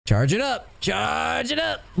Charge it up. Charge it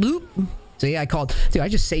up. Loop. See, I called. Dude, I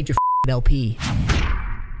just saved your LP.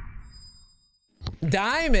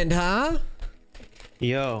 Diamond, huh?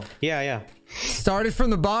 Yo. Yeah. Started from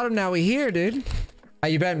the bottom. Now we here, dude. How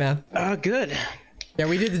you been, man? Good. Yeah,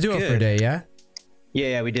 we did the duo for a day, yeah?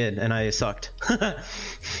 Yeah, we did, and I sucked. Well,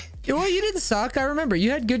 you didn't suck. I remember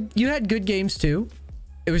you had good games too.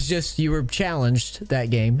 It was just you were challenged that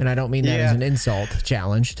game, and I don't mean that as an insult.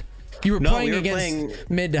 Challenged. You were playing against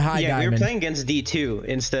mid to high diamond. Yeah, we were playing against D2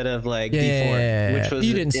 instead of like D4, which was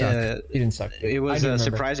you didn't suck. You didn't suck. It was a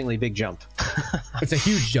surprisingly big jump. It's a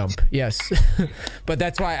huge jump, yes. But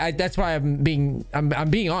that's why I'm being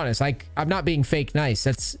honest. Like, I'm not being fake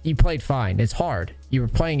nice. You played fine. It's hard. You were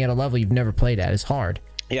playing at a level you've never played at. It's hard.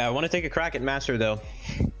 Yeah, I want to take a crack at Master though.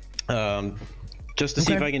 Just to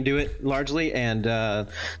see if I can do it largely, and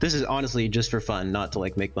this is honestly just for fun, not to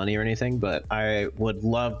like make money or anything, but I would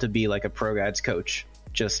love to be like a pro guides coach,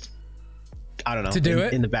 just I don't know, to do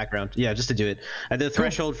it in the background. Yeah, just to do it. The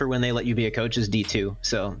threshold for when they let you be a coach is D2,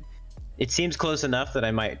 so it seems close enough that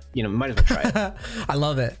I might as well try it. I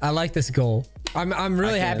love it. I like this goal. I'm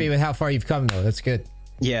really happy with how far you've come though. That's good.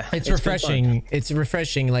 Yeah, it's refreshing. It's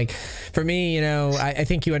refreshing. Like for me, I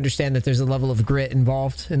think you understand that there's a level of grit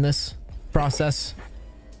involved in this process.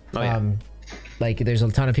 Like there's a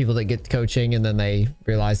ton of people that get coaching and then they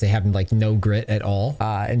realize they have like no grit at all,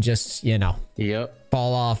 and just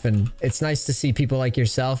fall off. And it's nice to see people like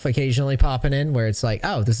yourself occasionally popping in where it's like,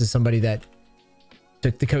 oh, this is somebody that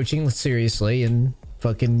took the coaching seriously and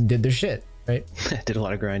fucking did their shit, right? Did a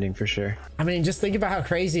lot of grinding for sure. I mean, just think about how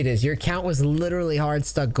crazy it is. Your account was literally hard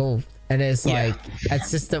stuck gold. And it's like,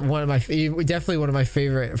 it's just definitely one of my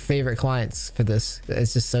favorite clients for this.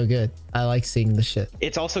 It's just so good. I like seeing the shit.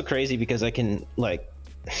 It's also crazy because I can like,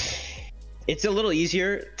 it's a little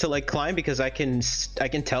easier to like climb because I can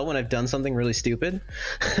tell when I've done something really stupid,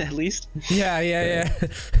 at least. Yeah.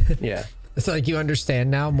 It's like you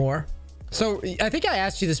understand now more. So I think I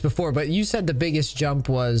asked you this before, but you said the biggest jump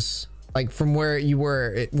was like from where you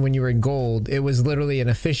were when you were in gold. It was literally an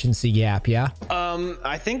efficiency gap. Yeah.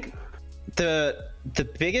 I think the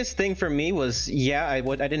biggest thing for me was I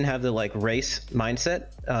didn't have the like race mindset.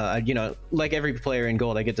 Like every player in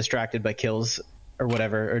gold, I get distracted by kills or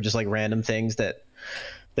whatever, or just like random things that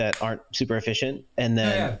aren't super efficient. And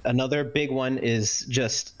then another big one is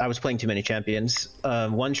just I was playing too many champions.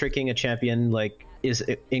 One tricking a champion like is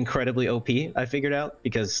incredibly OP. I figured out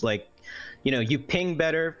because like, you ping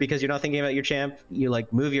better because you're not thinking about your champ. You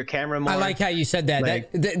like move your camera more. I like how you said that. Like,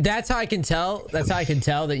 that's how I can tell. That's how I can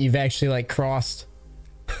tell that you've actually like crossed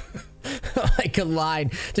like a line.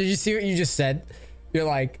 Did you see what you just said? You're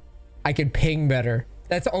like, I can ping better.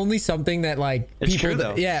 That's only something that like it's true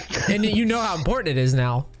though. Yeah, and you know how important it is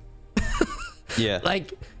now. Yeah.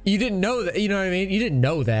 Like you didn't know that. You know what I mean? You didn't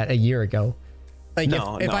know that a year ago. Like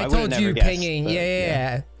if I told you pinging,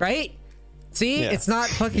 right? See, it's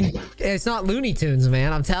not Looney Tunes,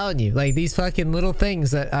 man. I'm telling you, like these fucking little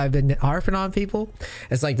things that I've been harping on people.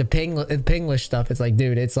 It's like the pinglish stuff. It's like,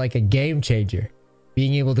 dude, it's like a game changer.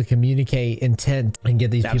 Being able to communicate intent and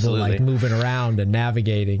get these people like moving around and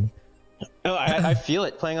navigating. Oh, I feel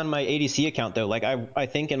it playing on my ADC account though. Like I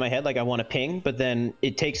think in my head, like I want to ping, but then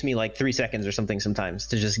it takes me like 3 seconds or something sometimes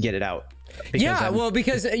to just get it out.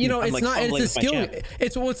 Because it's a skill.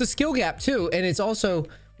 It's a skill gap too, and it's also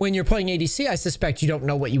when you're playing ADC, I suspect you don't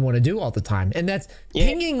know what you want to do all the time, and that's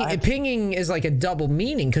pinging. Pinging is like a double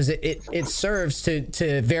meaning because it serves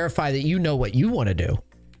to verify that you know what you want to do.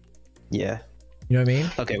 Yeah, you know what I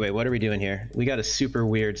mean. Okay, wait, what are we doing here? We got a super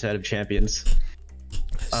weird set of champions.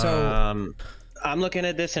 So I'm looking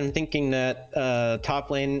at this and thinking that top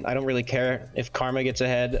lane, I don't really care if Karma gets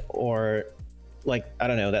ahead or like, I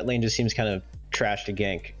don't know, that lane just seems kind of trash to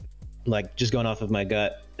gank, like just going off of my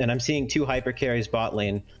gut. And I'm seeing 2 hyper carries bot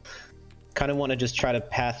lane. Kind of want to just try to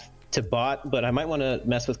path to bot, but I might want to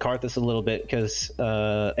mess with Karthus a little bit because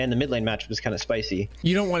and the mid lane match was kind of spicy.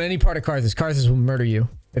 You don't want any part of Karthus. Karthus will murder you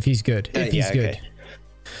if he's good. If he's good. Okay.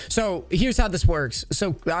 So here's how this works.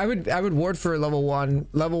 So I would ward for level 1.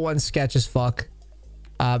 Level 1 sketch as fuck.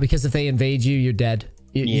 Because if they invade you, you're dead.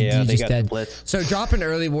 You're just dead. So drop an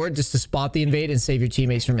early ward just to spot the invade and save your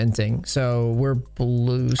teammates from inting. So we're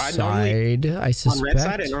blue side, I suspect. On red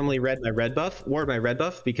side, I normally ward my red buff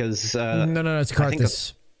because no, it's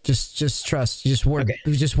Karthus. Just trust. You just ward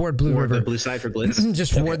blue river. The blue side for blitz.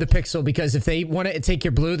 Just ward the pixel because if they want to take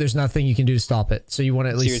your blue, there's nothing you can do to stop it. So you want to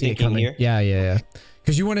at least see it coming. Here? Yeah.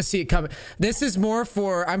 Because you want to see it coming. This is more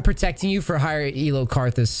for I'm protecting you for higher elo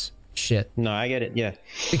Karthus shit. No, I get it. Yeah.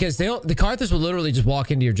 Because the Karthus will literally just walk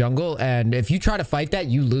into your jungle, and if you try to fight that,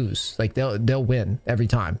 you lose. Like they'll win every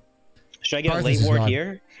time. Should I get a late ward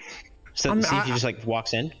here? So see if he just like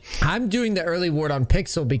walks in. I'm doing the early ward on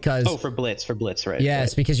Pixel because for blitz, right?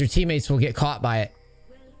 Yes, because your teammates will get caught by it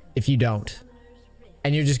if you don't,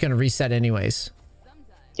 and you're just gonna reset anyways.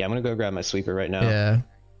 Yeah, I'm gonna go grab my sweeper right now. Yeah,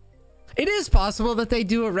 it is possible that they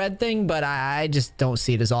do a red thing, but I just don't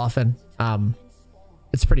see it as often.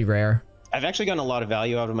 It's pretty rare. I've actually gotten a lot of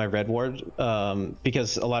value out of my red ward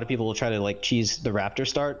because a lot of people will try to like cheese the raptor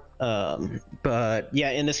start. But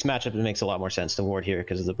yeah, in this matchup, it makes a lot more sense to ward here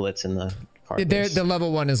because of the blitz and the the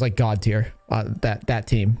level 1 is like god tier. That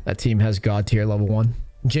team has god tier level 1.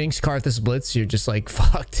 Jinx, Karthus, blitz, you're just like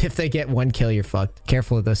fucked. If they get 1 kill, you're fucked.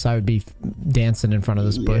 Careful of this. I would be dancing in front of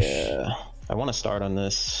this bush. Yeah, I want to start on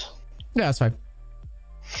this. Yeah, that's fine.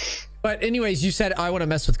 But anyways, you said I want to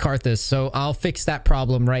mess with Karthus, so I'll fix that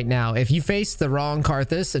problem right now. If you face the wrong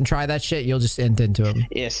Karthus and try that shit, you'll just end into him.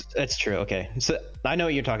 Yes, that's true. Okay, so I know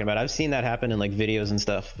what you're talking about. I've seen that happen in like videos and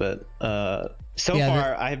stuff, but so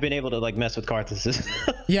far I have been able to like mess with Karthus.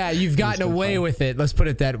 Yeah, you've gotten away with it. Let's put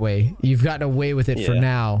it that way. You've gotten away with it for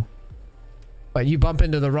now. But you bump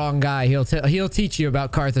into the wrong guy, he'll teach you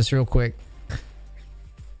about Karthus real quick.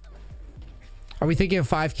 Are we thinking of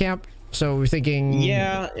 5 camp? So we're thinking,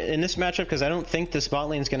 yeah, in this matchup, because I don't think the spot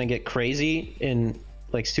lane is going to get crazy in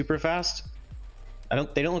like super fast.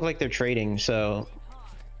 They don't look like they're trading, so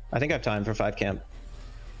I think I have time for 5 camp.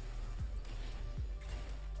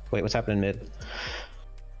 Wait, what's happening mid?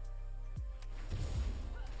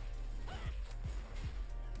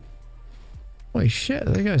 Holy shit,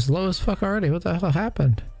 that guy's low as fuck already. What the hell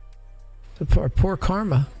happened? Poor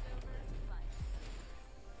karma.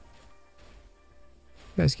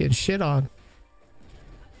 You guys getting shit on.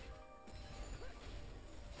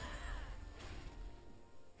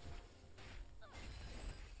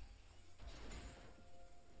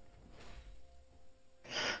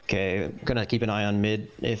 Okay, I'm gonna keep an eye on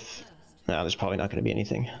mid. If no, there's probably not gonna be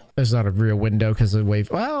anything. There's not a real window because the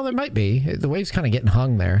wave. Well, there might be. The wave's kind of getting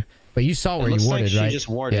hung there. But you saw where you warded, like right? She just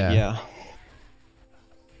warded, yeah.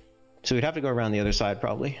 So we'd have to go around the other side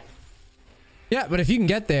probably. Yeah, but if you can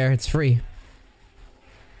get there, it's free.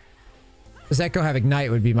 Does Echo have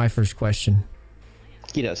Ignite would be my first question.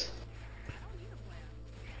 He does.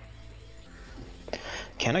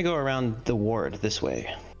 Can I go around the ward this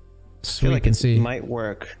way? So I feel like it might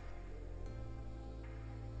work.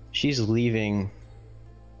 She's leaving.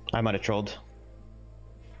 I might have trolled.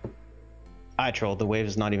 I trolled. The wave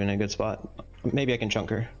is not even in a good spot. Maybe I can chunk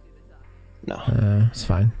her. No. It's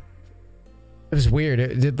fine. It was weird.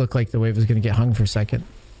 It did look like the wave was going to get hung for a second.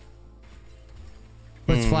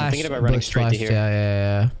 Let's flash. Thinking about running straight to here.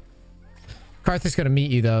 Yeah. Karthus gonna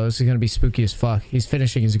meet you though. This is gonna be spooky as fuck. He's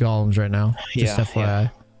finishing his golems right now. Just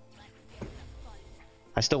FYI. Yeah.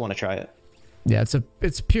 I still want to try it. Yeah,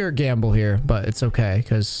 it's pure gamble here, but it's okay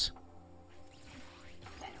because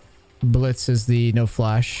Blitz is the no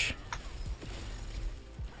flash.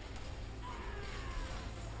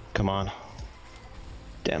 Come on.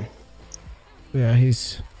 Damn. Yeah,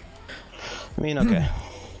 he's. I mean, okay.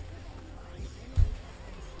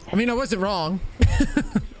 I mean, I wasn't wrong.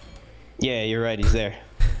 Yeah, you're right. He's there.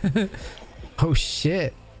 Oh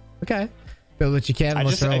shit. Okay. Build what you can. I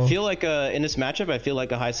feel like in this matchup, I feel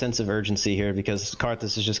like a high sense of urgency here because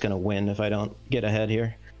Karthus is just gonna win if I don't get ahead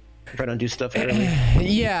here. If I don't do stuff early.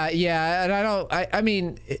 Yeah, and I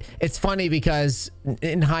mean, it's funny because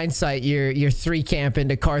in hindsight, your 3 camp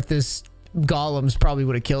into Karthus golems probably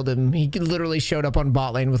would have killed him. He literally showed up on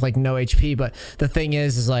bot lane with like no HP. But the thing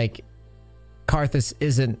is like. Karthus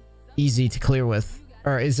isn't easy to clear with,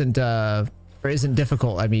 or isn't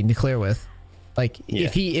difficult. I mean, to clear with. Like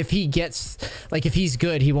if he gets like if he's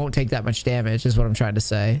good, he won't take that much damage. Is what I'm trying to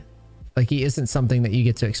say. Like he isn't something that you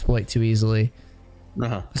get to exploit too easily.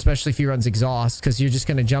 Especially if he runs exhaust, because you're just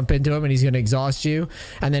gonna jump into him and he's gonna exhaust you,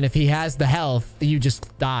 and then if he has the health, you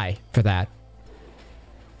just die for that.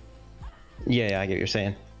 Yeah, I get what you're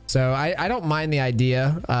saying. So I don't mind the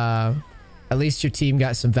idea. At least your team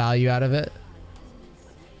got some value out of it.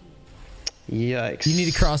 Yikes. You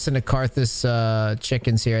need to cross into Karthus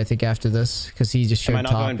chickens here, I think, after this, because he just showed Am I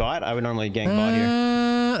not going bot? I would normally gank bot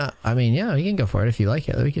here. I mean, yeah, you can go for it if you like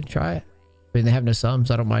it. We can try it. I mean, they have no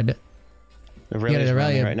sums. I don't mind it. They're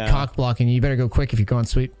really right now. Cock blocking. You better go quick if you're going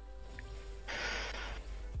sweep.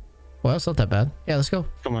 Well, it's not that bad. Yeah, let's go.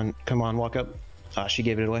 Come on, walk up. Ah, she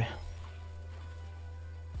gave it away.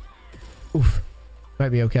 Oof. Might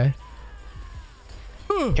be okay.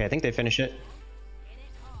 Okay, I think they finish it.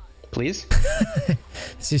 Please?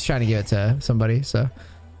 She's trying to give it to somebody, so.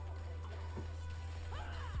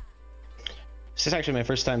 This is actually my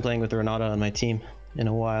first time playing with Renata on my team in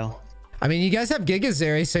a while. I mean, you guys have Gigas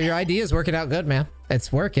there, so your idea is working out good, man.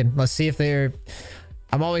 it's working. Let's see if they're...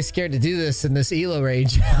 I'm always scared to do this in this elo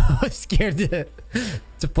range. I'm always scared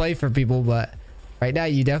to play for people, but right now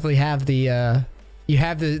you definitely have the you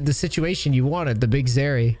have the situation you wanted, the big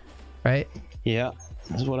Zeri, right? Yeah,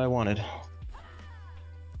 this is what I wanted.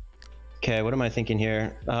 Okay, what am I thinking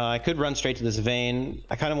here? I could run straight to this vein.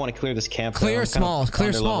 I kind of want to clear this camp. Clear small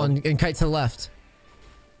and kite to the left.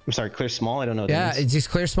 I'm sorry, clear small? I don't know what yeah, it's just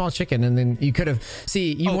clear small chicken, and then you could have...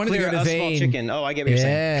 See, you wanted to go to vein. Small chicken. Oh, I get what you're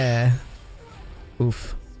saying. Yeah.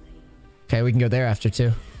 Oof. Okay, we can go there after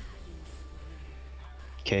too.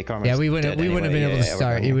 Okay, Karma's yeah, we wouldn't have been able to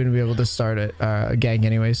start. You wouldn't be able to start it gang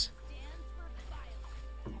anyways.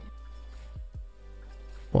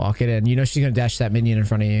 Walk it in. You know she's gonna dash that minion in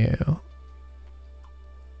front of you.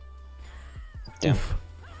 Damn. Oof.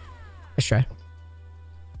 Let's try.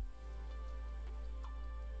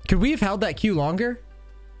 Could we have held that Q longer?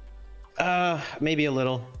 Maybe a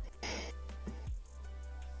little.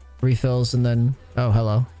 Refills and then... Oh,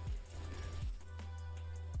 hello.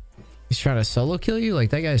 He's trying to solo kill you?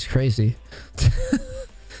 Like, that guy's crazy.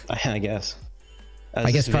 I guess.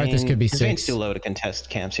 I guess Karthus could be 6. Veins too low to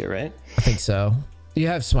contest camps here, right? I think so. You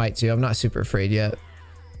have smite too. I'm not super afraid yet.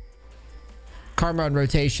 Karma on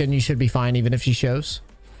rotation. You should be fine even if she shows.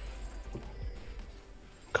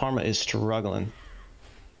 Karma is struggling.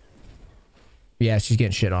 Yeah, she's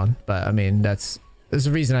getting shit on. But, I mean, there's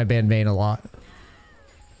a reason I ban Vayne a lot.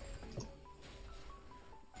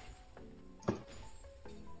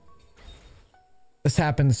 This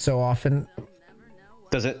happens so often.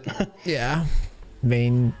 Does it? Yeah.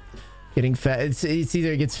 Vayne getting fed. It's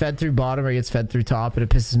either it gets fed through bottom or it gets fed through top, and it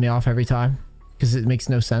pisses me off every time because it makes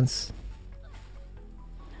no sense.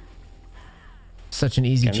 Such an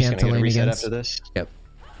easy champ to lane against. After this. Yep.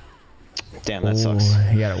 Damn, that sucks.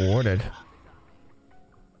 He got it warded.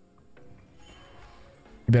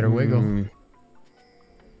 You better wiggle.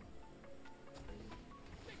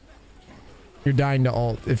 You're dying to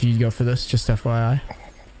ult if you go for this, just FYI.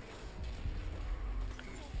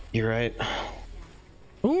 You're right.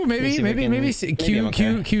 Ooh, maybe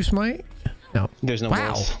Q smite. No. There's no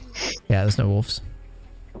wolves. Yeah, there's no wolves.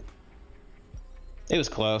 It was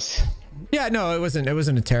close. Yeah, no, it wasn't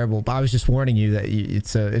a terrible. I was just warning you that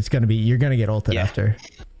you're gonna get ulted after.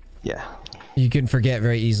 Yeah. You can forget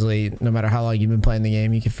very easily, no matter how long you've been playing the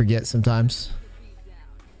game. You can forget sometimes.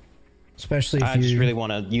 Especially if I just really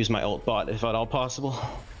want to use my ult bot if at all possible.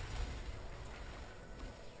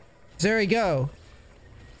 Zeri, go.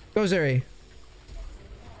 Go, Zeri.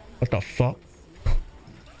 What the fuck?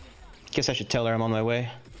 Guess I should tell her I'm on my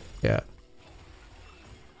way. Yeah.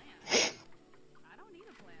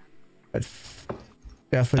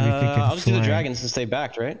 Definitely I'll just do the dragons since they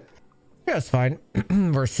backed, right? Yeah, it's fine.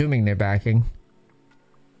 We're assuming they're backing.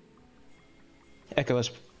 Echo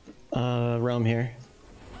us roam here.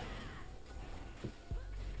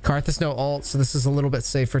 Karthus no ult, so this is a little bit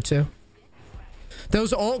safer too.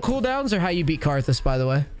 Those ult cooldowns are how you beat Karthus, by the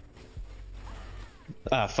way.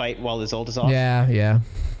 Fight while his ult is off? Yeah, yeah.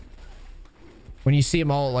 When you see him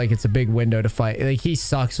ult, like, it's a big window to fight. Like, he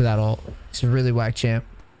sucks without ult. He's a really whack champ.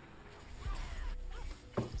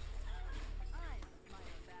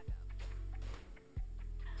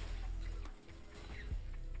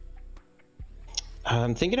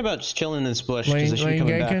 I'm thinking about just chilling in this bush because it should be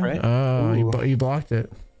coming back, right? Oh, you blocked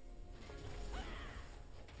it.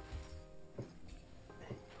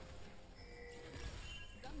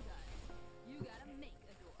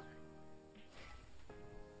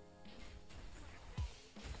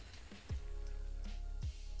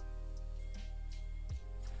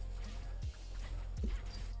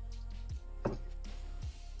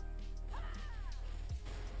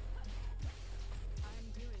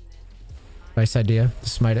 Nice idea.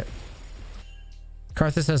 Smite it.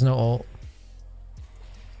 Karthus has no ult.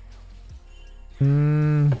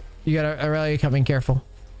 You got Aurelia coming. Careful.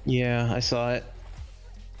 Yeah, I saw it.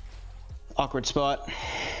 Awkward spot.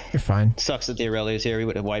 You're fine. Sucks that the Aurelia's here. We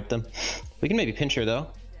would have wiped them. We can maybe pinch her though.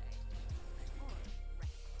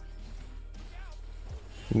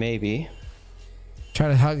 Maybe.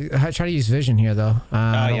 Try to use vision here though.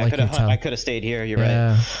 I could have stayed here. You're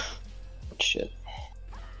right. Shit.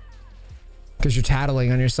 Because you're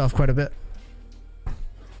tattling on yourself quite a bit.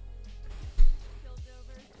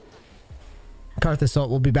 Karthus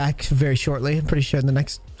ult will be back very shortly. I'm pretty sure in the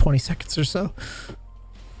next 20 seconds or so.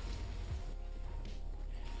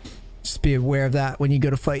 Just be aware of that when you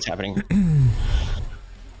go to fight. It's happening.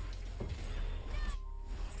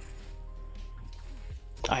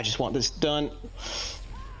 I just want this done.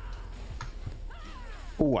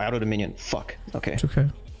 Ooh, I autoed a minion. Fuck. Okay. It's okay.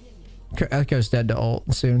 Echo's dead to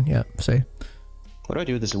ult soon. Yeah, see. What do I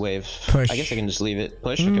do with this wave? Push. I guess I can just leave it.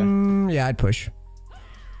 Push? Okay. Yeah, I'd push.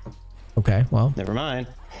 Okay, well. Never mind.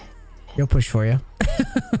 He'll push for you.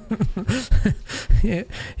 Yeah,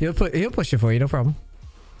 he'll push it for you, no problem.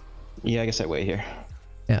 Yeah, I guess I wait here.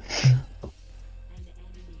 Yeah.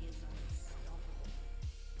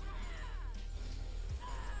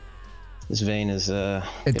 This Vayne is it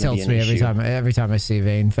tilts me every time I see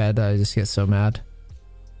Vayne fed. I just get so mad.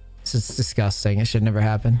 This is disgusting. It should never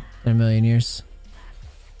happen in a million years.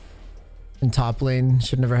 In top lane,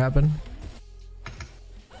 should never happen.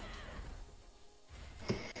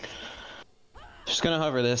 Just gonna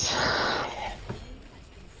hover this.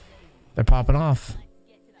 They're popping off.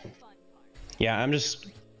 Yeah, I'm just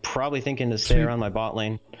probably thinking to stay around my bot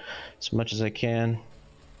lane as much as I can.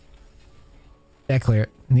 Yeah, clear it.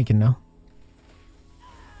 He can know.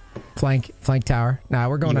 Flank tower. Nah,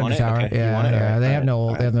 we're going under tower. Okay. Yeah, yeah. They have no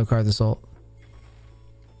ult. They have no Karthus ult.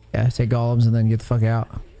 Yeah, take golems and then get the fuck out.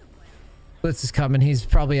 Blitz is coming. He's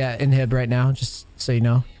probably at inhib right now, just so you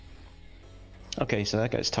know. Okay, so that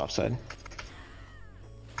guy's top side.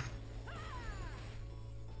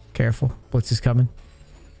 Careful. Blitz is coming.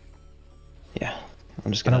 Yeah.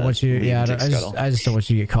 I'm just gonna. I don't want you. Yeah, I just don't want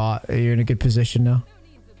you to get caught. You're in a good position now.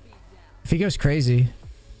 If he goes crazy.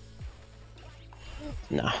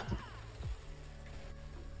 Nah.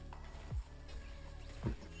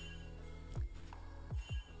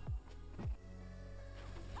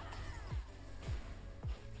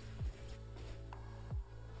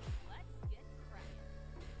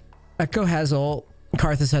 Echo has ult.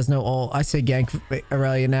 Karthus has no ult. I say gank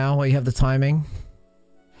Aurelia now while you have the timing.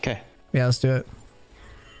 Okay. Yeah, let's do it.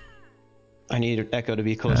 I need Echo to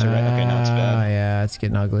be closer, right? Okay, now it's bad. Yeah, it's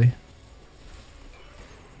getting ugly.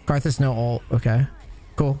 Karthus no ult. Okay.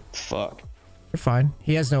 Cool. Fuck. You're fine.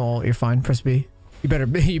 He has no ult. You're fine. Press B. You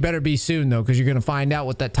better be soon though, because you're gonna find out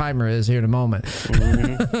what that timer is here in a moment.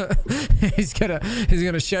 Mm-hmm. he's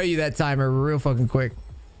gonna show you that timer real fucking quick.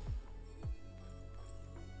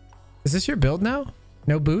 Is this your build now?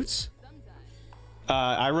 No boots?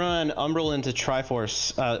 I run Umbral into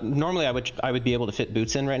Triforce. Normally I would be able to fit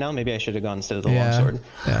boots in right now. Maybe I should have gone instead of the longsword.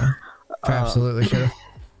 Yeah. Absolutely should have.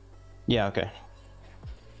 Yeah, okay.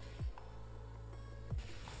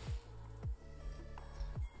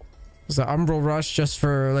 Is the Umbral rush just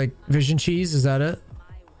for like vision cheese? Is that it?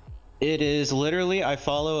 It is literally, I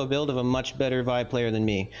follow a build of a much better Vi player than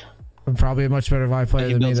me. I'm probably a much better Vi player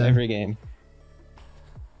than me then. Every game.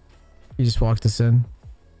 You just walked us in.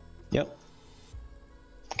 Yep.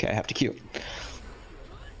 Okay, I have to queue.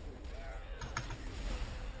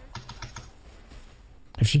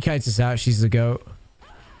 If she kites us out, she's the GOAT.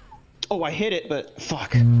 Oh, I hit it, but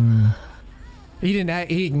fuck. He did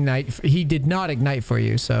not ignite for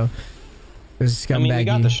you, so it was scumbaggy. I mean, we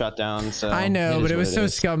got the shutdown, so I know, but it was so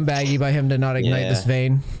scumbaggy by him to not ignite this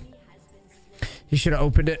Vayne. He should have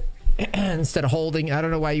opened it instead of holding. I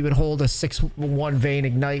don't know why you would hold a 6-1 Vayne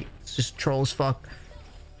ignite. It's just troll as fuck.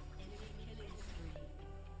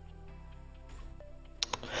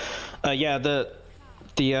 Yeah,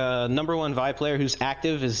 the number one Vi player who's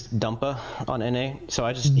active is Dumpa on NA. So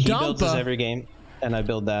he builds this every game, and I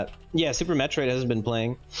build that. Yeah, Super Metroid hasn't been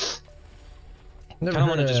playing. I don't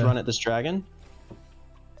want to just run at this dragon.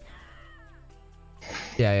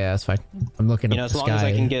 Yeah, that's fine. I'm looking. As long as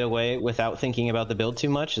I can get away without thinking about the build too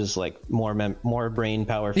much is like more brain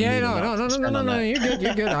power for me. Yeah, no. You're good.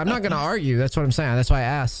 You're good. I'm not gonna argue. That's what I'm saying. That's why I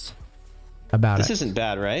asked about it. This isn't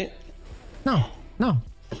bad, right? No.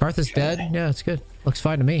 Karthus dead. Yeah, it's good. Looks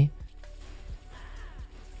fine to me.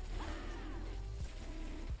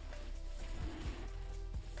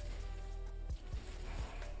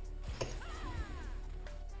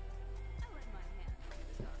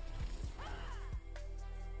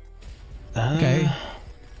 Okay.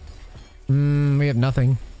 We have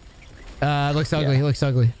nothing. Looks ugly. He looks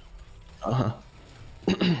ugly. Yeah,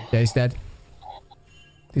 he's dead.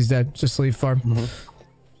 He's dead. Just leave farm.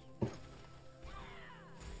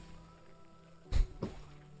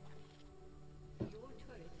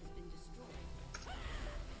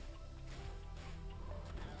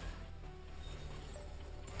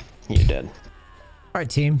 You're dead. All right,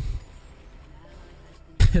 team.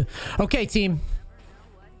 Okay, team.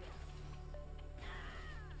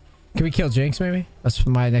 Can we kill Jinx maybe? That's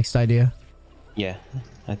my next idea. Yeah,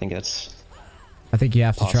 I think that's... I think you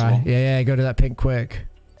have to try. Yeah, go to that pink quick.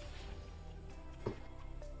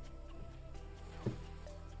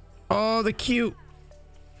 Oh, the cute.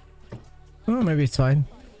 Oh, maybe it's fine.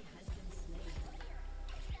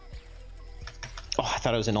 Oh, I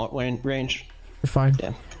thought I was in ult range. You're fine.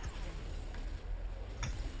 Yeah.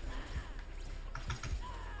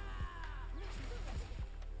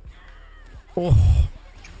 Oh.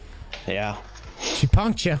 Yeah. She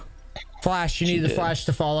punked you. Flash. You needed the flash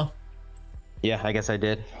to follow. Yeah, I guess I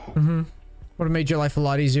did. Mm-hmm. Would have made your life a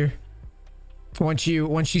lot easier. Once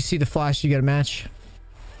you see the flash, you get a match.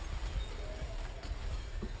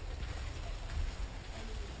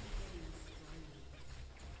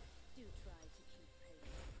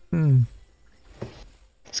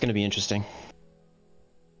 It's gonna be interesting.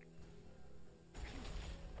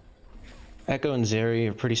 Echo and Zeri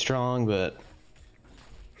are pretty strong, but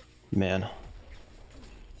man.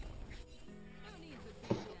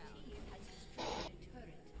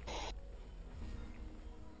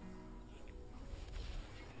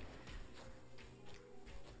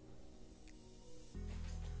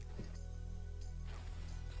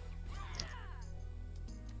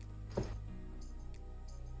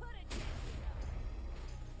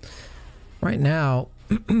 Right now,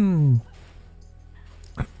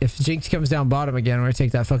 if Jinx comes down bottom again, we're gonna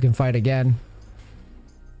take that fucking fight again.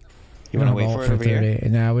 You wanna wait for it over 30. here?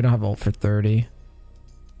 No, we don't have ult for 30.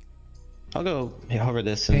 I'll go hover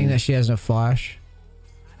this. Saying that she has no flash.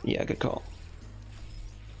 Yeah, good call.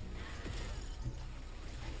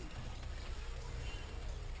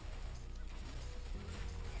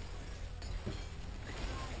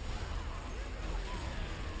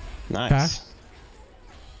 Nice. Okay.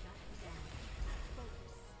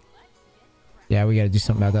 Yeah, we gotta do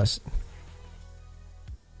something about this.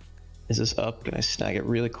 Is this up? Can I snag it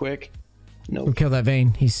really quick? Nope. We'll kill that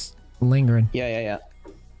Vayne. He's lingering. Yeah.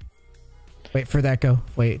 Wait for that go.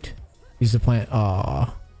 Wait. Use the plant.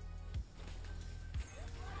 Aww.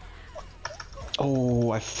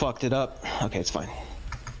 Oh, I fucked it up. Okay, it's fine.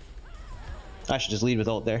 I should just lead with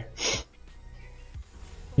ult there.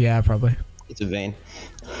 Yeah, probably. It's a Vayne.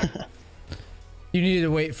 You needed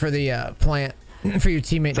to wait for the plant for your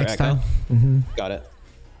teammate For next Echo? time. Mm-hmm. Got it.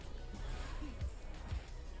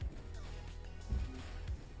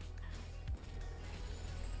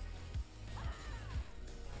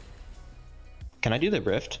 Can I do the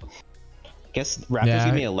rift? I guess Raptors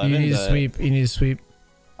give me 11. You need to but sweep. You need to sweep.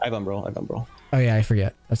 I have Umbral. Oh yeah, I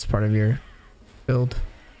forget. That's part of your build.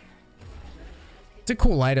 It's a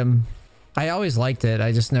cool item. I always liked it.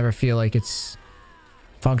 I just never feel like it's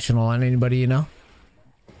functional on anybody, you know?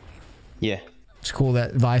 Yeah. It's cool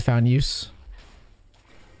that Vi found use.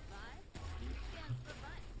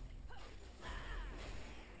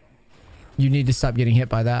 You need to stop getting hit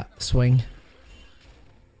by that swing.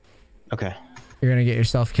 Okay. You're gonna get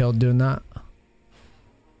yourself killed doing that.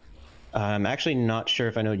 I'm actually not sure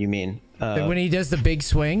if I know what you mean. When he does the big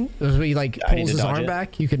swing, when he like I need pulls to his dodge arm it?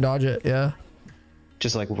 back, you can dodge it. Yeah.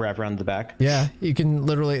 Just like wrap around the back. Yeah. You can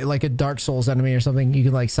literally, like a Dark Souls enemy or something, you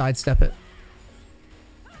can like sidestep it.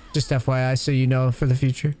 Just FYI, so you know for the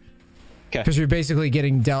future. Okay. Because you're basically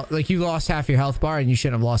getting dealt, like you lost half your health bar and you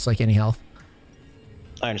shouldn't have lost like any health.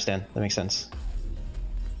 I understand. That makes sense.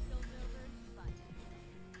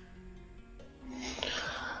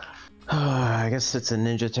 I guess it's a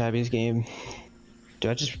Ninja Tabby's game. Do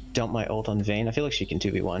I just dump my ult on Vayne? I feel like she can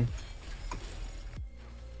 2v1.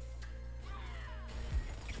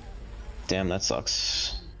 Damn, that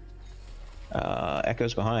sucks.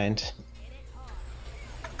 Echo's behind.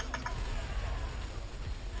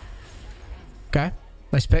 Okay.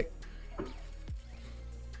 Nice pick.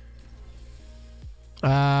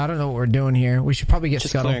 I don't know what we're doing here. We should probably get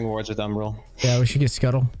Just Scuttle. clearing wards with Umbral. Yeah, we should get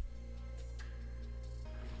Scuttle.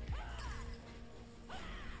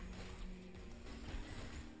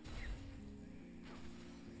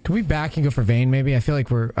 Can we back and go for Vayne maybe? I feel like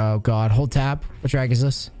we're... Oh god. Hold tab. What drag is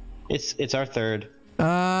this? It's our third.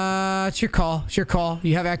 It's your call. It's your call.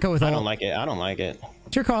 You have Echo with I ult. don't like it. I don't like it.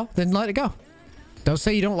 It's your call. Then let it go. Don't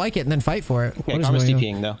say you don't like it and then fight for it. Okay, What is Karma's going on?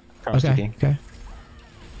 TPing though. Karma's Okay. TPing. Okay.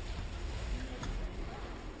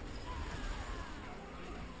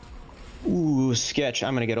 Ooh, sketch.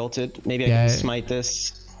 I'm gonna get ulted. Maybe I Yeah. can smite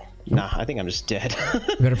this. Nah, I think I'm just dead.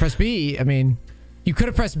 You better press B. I mean, you could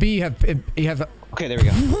have pressed B. You have. Okay, there we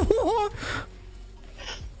go.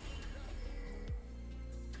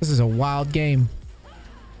 This is a wild game.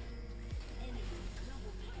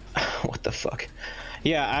 What the fuck?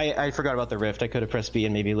 Yeah, I forgot about the rift. I could have pressed B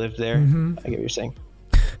and maybe lived there. Mm-hmm. I get what you're saying.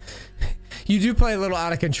 You do play a little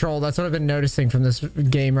out of control. That's what I've been noticing from this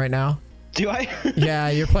game right now. Do I? Yeah,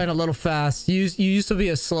 you're playing a little fast. You used to be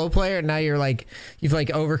a slow player, and now you're like you've like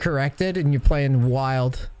overcorrected, and you're playing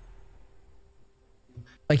wild.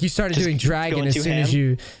 Like you started Just doing dragon going as too soon ham? as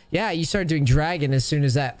you, yeah, you started doing dragon as soon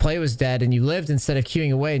as that play was dead, and you lived instead of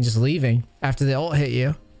queuing away and just leaving after the ult hit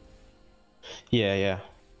you. Yeah.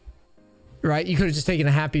 Right? You could have just taken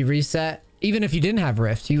a happy reset. Even if you didn't have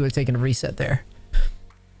rift, you would have taken a reset there.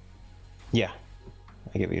 Yeah.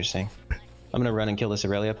 I get what you're saying. I'm gonna run and kill this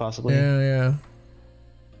Aurelia possibly. Yeah.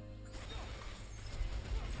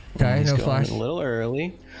 Okay, no flash. A little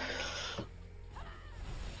early.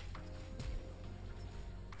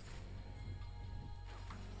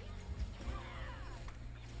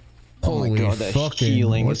 Holy oh my god, that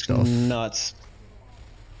healing is nuts.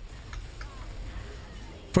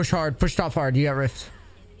 Push hard, push top hard. You got Rift.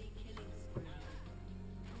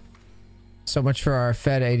 So much for our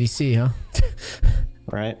Fed ADC, huh?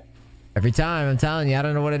 Right. Every time, I'm telling you, I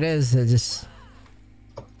don't know what it is. It's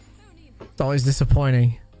always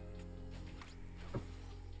disappointing.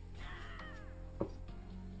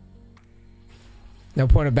 No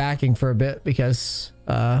point of backing for a bit because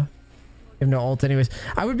you have no ult anyways.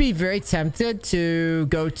 I would be very tempted to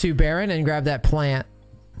go to Baron and grab that plant.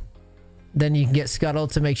 Then you can get Scuttle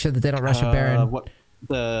to make sure that they don't rush a Baron. What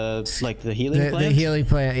the healing plant? The healing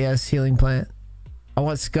plant, yes, healing plant. I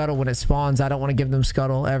want Scuttle when it spawns. I don't want to give them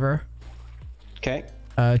Scuttle ever. Okay.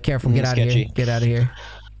 Careful, get out of here. Get out of here.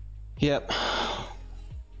 Yep.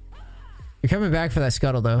 You're coming back for that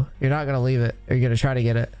Scuttle though. You're not gonna leave it. Or you're gonna try to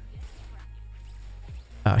get it.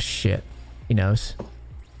 Oh shit. He knows.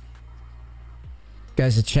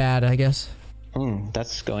 Guy's a Chad, I guess.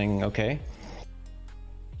 That's going okay.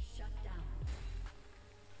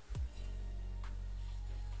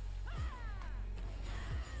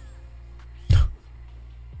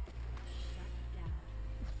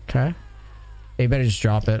 Okay. You better just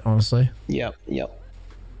drop it, honestly. Yep.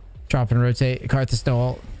 Drop and rotate. Karthus no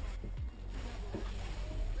ult.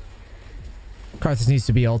 Karthus needs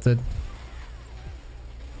to be ulted.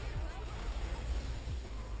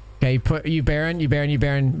 Okay, you Baron.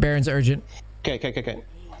 Baron's urgent. Okay.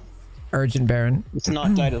 Urgent Baron. It's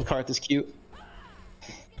not died of Karthus cute.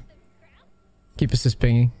 Keep assist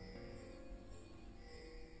pinging.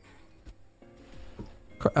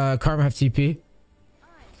 Karma have TP.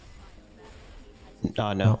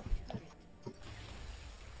 No.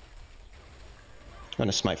 I'm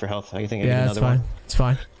gonna smite for health. I think I need Yeah, another one. It's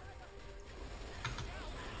fine.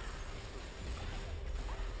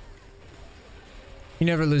 You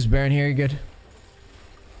never lose Baron here. You're good.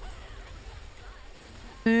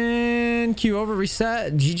 And Q over,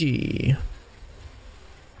 reset. GG.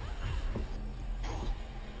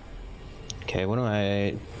 Okay, what do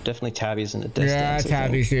I... Definitely Tabby's in the distance. Yeah,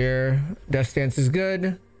 Tabby's here. Death Stance is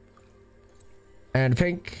good. And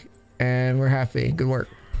pink. And we're happy. Good work.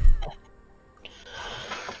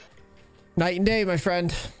 Night and day, my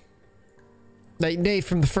friend. Night and day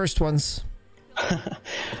from the first ones.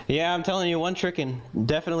 Yeah, I'm telling you, one trickin'.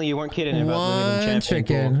 Definitely you weren't kidding about one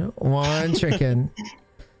chicken. One chicken.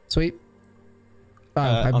 Sweet. Oh,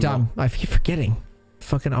 I'm dumb. I keep forgetting.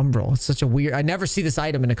 Fucking Umbral. It's such a weird... I never see this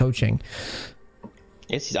item in a coaching.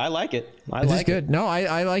 I like it. It is good. No,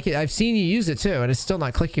 I like it. I've seen you use it too, and it's still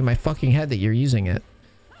not clicking in my fucking head that you're using it.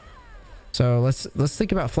 So let's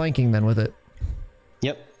think about flanking then with it.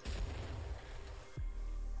 Yep.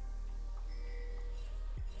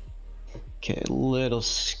 Okay, a little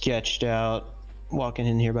sketched out. Walking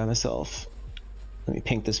in here by myself. Let me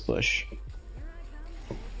pink this bush.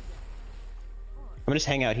 I'm gonna just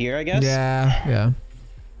hang out here, I guess. Yeah.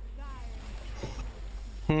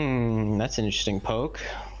 That's an interesting poke.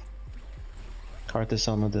 Karthus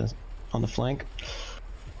on the flank.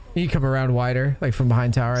 You come around wider, like from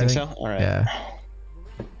behind tower. I think so. All right. Yeah.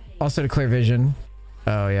 Also to clear vision.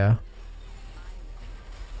 Oh yeah.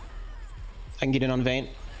 I can get in on Vayne.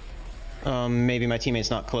 Maybe my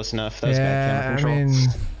teammate's not close enough. That was bad camera control. I mean,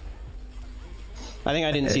 I think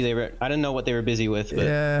I didn't see I didn't know what they were busy with. But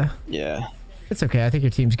yeah. It's okay. I think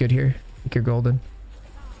your team's good here. I think you're golden.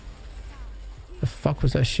 The fuck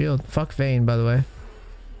was that shield? Fuck Vayne, by the way.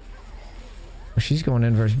 Oh, she's going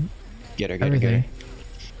in versus get her.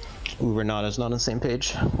 Ooh, Renata's not on the same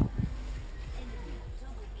page.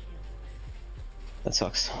 That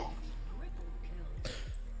sucks.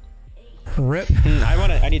 Rip.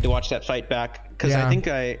 I need to watch that fight back because Yeah. I think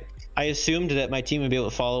I assumed that my team would be able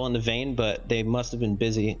to follow on the Vayne, but they must have been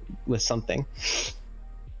busy with something.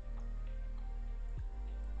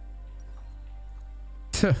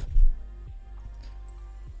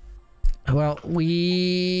 Well,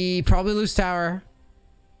 we probably lose tower.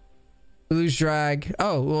 We lose drag.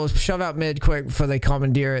 Oh, we'll shove out mid quick before they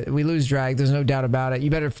commandeer it. We lose drag. There's no doubt about it. You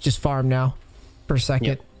better just farm now for a second.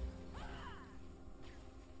 Yep.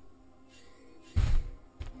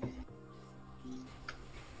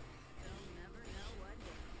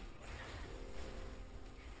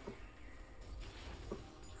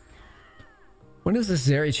 When is this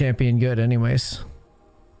Zeri champion good anyways?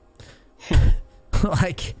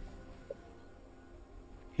 Like...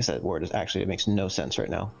 I guess that word is actually, it makes no sense right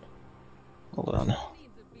now. Hold on.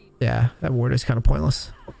 Yeah, that ward is kind of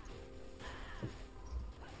pointless.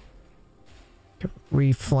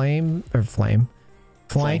 We flame or flame.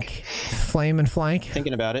 Flank. Flame and flank.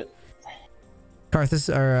 Thinking about it.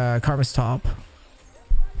 Karthus or Karma's top.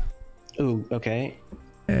 Ooh, okay.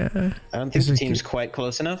 Yeah. I don't think the team's quite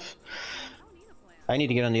close enough. I need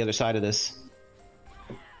to get on the other side of this.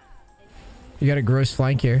 You got a gross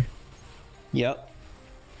flank here. Yep.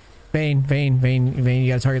 Vayne. You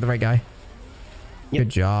gotta target the right guy. Yep. Good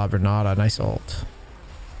job, Renata. Nice ult.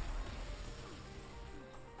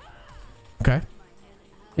 Okay.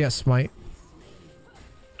 Yeah, smite.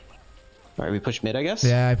 All right, we push mid, I guess.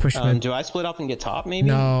 Yeah, I pushed mid. Do I split up and get top, maybe?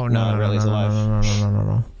 No.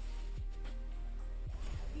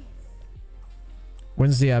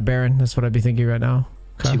 When's the Baron? That's what I'd be thinking right now.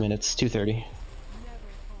 Okay. 2 minutes, 2:30.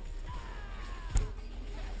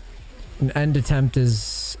 An end attempt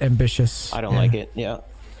is ambitious. I don't like it. Yeah.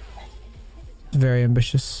 Very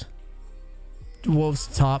ambitious. Wolves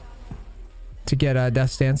top to get a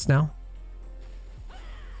death stance now.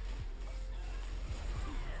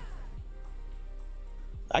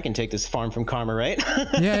 I can take this farm from Karma, right?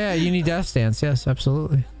 yeah, you need death stance. Yes,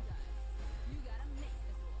 absolutely.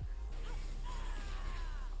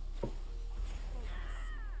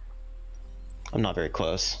 I'm not very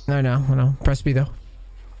close. I know. Press B though.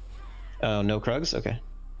 Oh, no Krugs? Okay.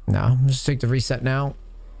 No, just take the reset now.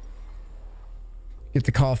 Get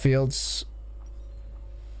the call fields.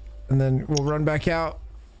 And then we'll run back out.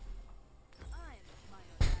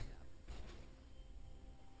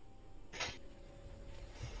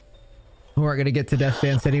 We aren't gonna get to death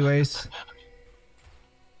stance anyways.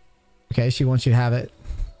 Okay, she wants you to have it.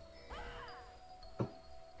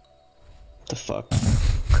 The fuck?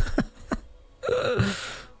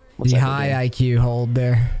 The high IQ hold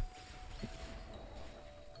there.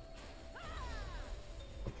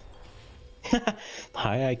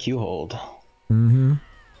 High IQ hold. Mm-hmm.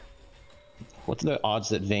 What's the odds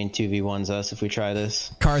that Vayne 2v1s us if we try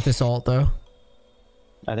this? Karthus ult though.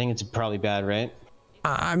 I think it's probably bad, right?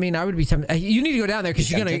 I mean, I would be tempted. You need to go down there because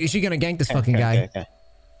she's gonna gank this fucking guy. Okay.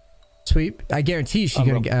 Sweep. I guarantee she's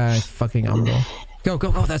gonna fucking go. Go.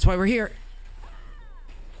 That's why we're here.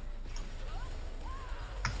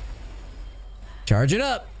 Charge it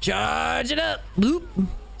up. Loop.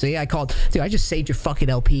 See, I called. Dude, I just saved your fucking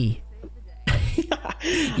LP.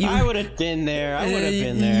 I would have been there.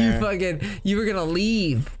 You were gonna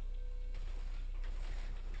leave.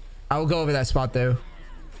 I will go over that spot though.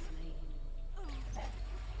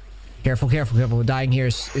 Careful. Dying here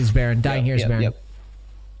is Baron. Baron.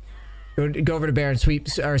 Go over to Baron.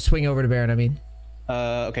 Swing over to Baron. I mean.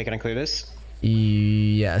 Okay. Can I clear this?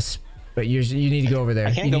 Yes, but you need to go over there.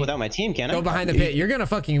 I can't go without my team, can I? Go behind the pit. You're gonna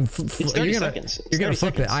fucking. It's 30 seconds. You're gonna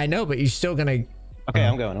flip it. I know, but you're still gonna. Okay,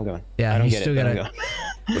 I'm going. Yeah, I don't get still it.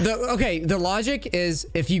 Gotta, the logic is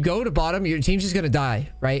if you go to bottom, your team's just gonna die,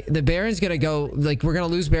 right? The Baron's gonna go, like, we're gonna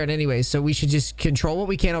lose Baron anyway, so we should just control what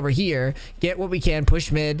we can over here, get what we can,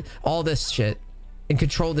 push mid, all this shit, and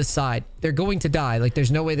control this side. They're going to die. Like,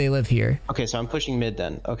 there's no way they live here. Okay, so I'm pushing mid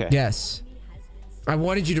then. Okay. Yes. I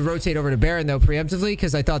wanted you to rotate over to Baron though preemptively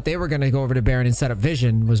because I thought they were gonna go over to Baron and set up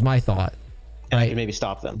Vision was my thought. Right. I could maybe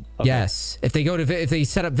stop them. Okay. Yes. If they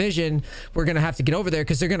set up Vision, we're gonna have to get over there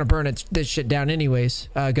because they're gonna burn this shit down anyways.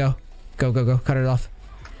 Go. Cut it off.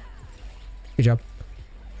 Good job.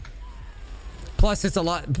 Plus, it's a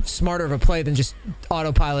lot smarter of a play than just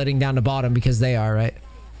autopiloting down to bottom because they are, right?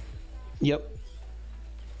 Yep.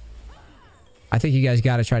 I think you guys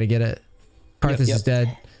got to try to get it. Karthus is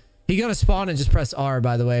dead. He's gonna spawn and just press R,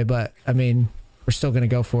 by the way, but I mean, we're still gonna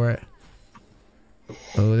go for it.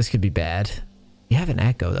 Oh, this could be bad. You have an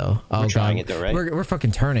echo though. Oh, we're trying it though, right? We're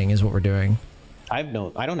fucking turning is what we're doing. I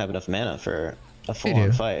don't have enough mana for a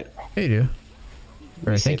full-on fight. Yeah, you do.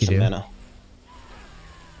 Or I think you do. Mana.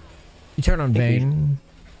 You turn on Vayne.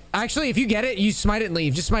 Actually, if you get it, you smite it and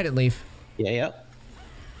leave. Just smite it and leave. Yeah.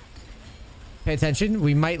 Pay attention.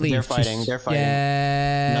 We might leave. They're fighting.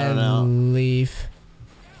 Yeah. No. Leave.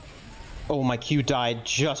 Oh, my Q died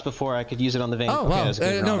just before I could use it on the Vayne. Oh, wow.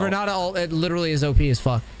 No, Renata ult, it literally is OP as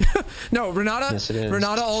fuck. No, Renata, yes,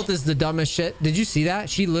 Renata ult is the dumbest shit. Did you see that?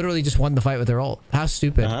 She literally just won the fight with her ult. How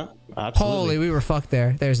stupid. Absolutely. Holy, we were fucked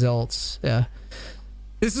there. There's the ults. Yeah.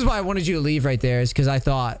 This is why I wanted you to leave right there, is because I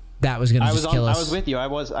thought that was going to just kill us. I was with you. I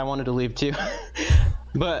wanted to leave too.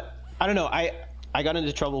 But I don't know. I got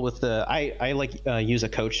into trouble with the I use a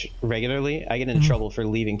coach regularly. I get into trouble for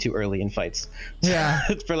leaving too early in fights. Yeah.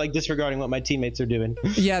 For like disregarding what my teammates are doing.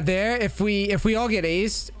 Yeah, if we all get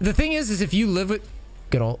aced, the thing is if you live with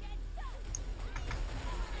good ult.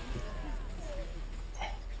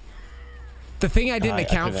 The thing I didn't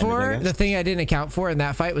account for, in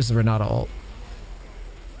that fight was the Renata ult.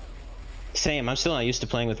 Same. I'm still not used to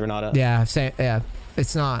playing with Renata. Yeah, same. Yeah,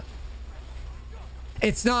 it's not.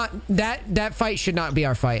 It's not that fight should not be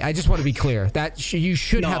our fight. I just want to be clear that you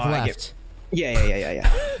should have left.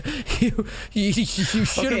 Yeah. you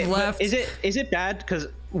should have left. Is it bad? Because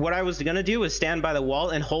what I was gonna do was stand by the wall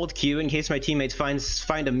and hold Q in case my teammates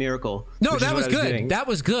find a miracle. No, that was good. That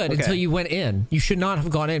was good until you went in. You should not have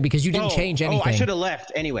gone in because you didn't change anything. Oh, I should have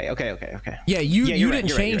left anyway. Okay. Yeah, you didn't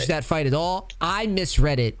change that fight at all. I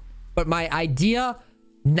misread it, but my idea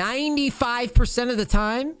 95% of the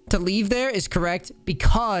time to leave there is correct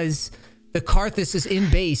because the Karthus is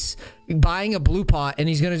in base buying a blue pot and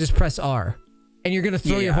he's going to just press R. And you're going to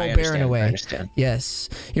throw your whole Baron away. I understand. Yes.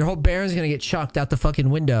 Your whole Baron's going to get chucked out the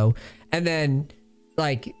fucking window. And then,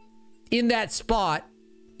 like, in that spot,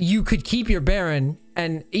 you could keep your Baron.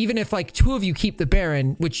 And even if, like, 2 of you keep the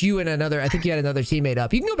Baron, which you and another, I think you had another teammate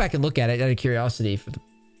up. You can go back and look at it out of curiosity.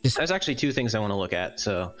 There's actually 2 things I want to look at,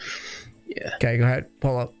 so... Yeah. Okay, go ahead.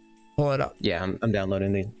 Pull it up. Yeah, I'm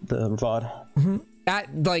downloading the VOD. Mm-hmm.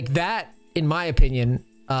 That, in my opinion,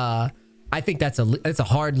 I think that's a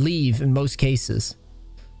hard leave in most cases.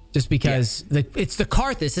 Just because it's the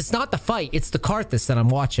Karthus. It's not the fight. It's the Karthus that I'm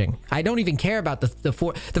watching. I don't even care about the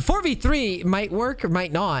 4v3 might work or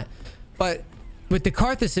might not. But with the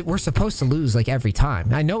Karthus, we're supposed to lose like every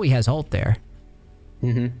time. I know he has ult there.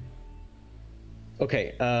 Mm-hmm.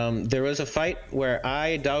 Okay, there was a fight where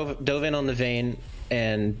I dove in on the Vayne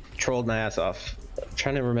and trolled my ass off. I'm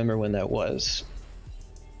trying to remember when that was.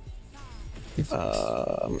 It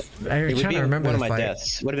would be one of my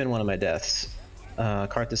deaths. Would have been one of my deaths.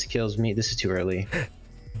 Karthus kills me. This is too early.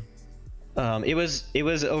 It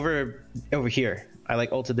was over here. I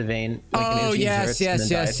like ulted the Vayne. Like, oh yes.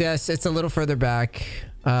 It's a little further back.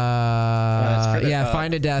 Yeah,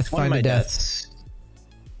 find a death. Find a death.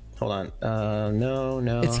 Hold on.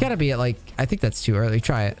 No. It's gotta be at like, I think that's too early.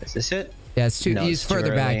 Try it. Is this it? Yeah, it's too. It's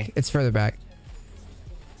further back. It's further back.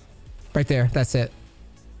 Right there. That's it.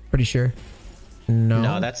 Pretty sure.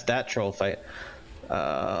 No, that's that troll fight.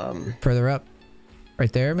 Further up.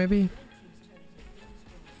 Right there, maybe.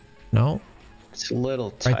 No. It's a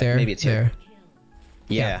little right there. Maybe it's here.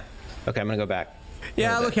 Yeah. Okay, I'm gonna go back.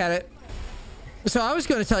 Yeah, look at it. So I was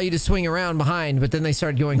going to tell you to swing around behind, but then they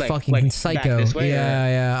started going fucking psycho.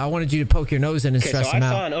 Yeah. I wanted you to poke your nose in and stress them out.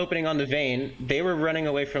 So I saw an opening on the Vayne. They were running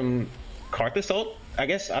away from Karthus ult. I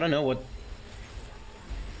guess I don't know what.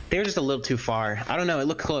 They were just a little too far. I don't know. It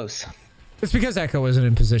looked close. It's because Echo wasn't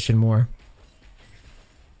in position more.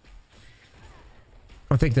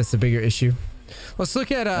 I think that's the bigger issue. Let's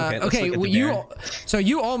look at so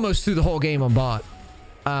you almost threw the whole game on bot.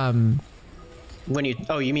 When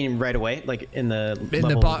you mean right away, like in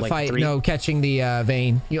the bot fight? 3? No, catching the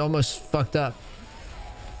Vayne. You almost fucked up.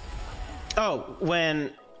 Oh,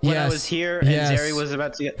 when I was here and Zeri was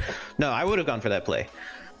about to get. No, I would have gone for that play.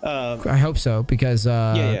 I hope so because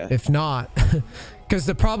if not, because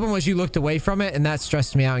the problem was you looked away from it and that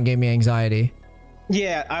stressed me out and gave me anxiety.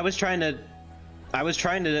 Yeah, I was trying to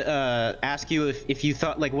ask you if you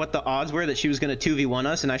thought like what the odds were that she was going to 2v1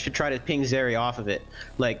 us and I should try to ping Zeri off of it,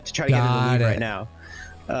 like to try to get in the lead right now.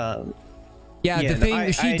 The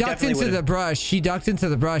thing, she ducked into the brush. She ducked into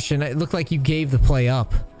the brush and it looked like you gave the play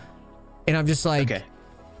up. And I'm just like, okay.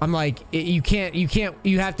 I'm like, you can't,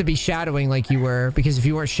 you have to be shadowing like you were, because if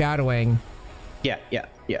you weren't shadowing. Yeah.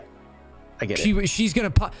 I get it. She's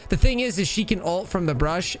going to pop. The thing is she can ult from the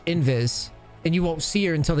brush invis. And you won't see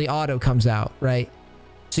her until the auto comes out, right?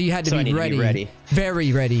 So you had to be ready,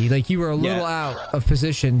 very ready. Like you were a little out of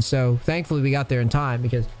position. So thankfully we got there in time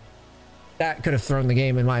because that could have thrown the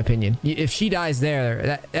game, in my opinion. If she dies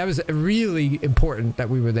there, that was really important that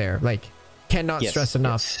we were there. Like, cannot stress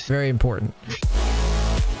enough. Very important.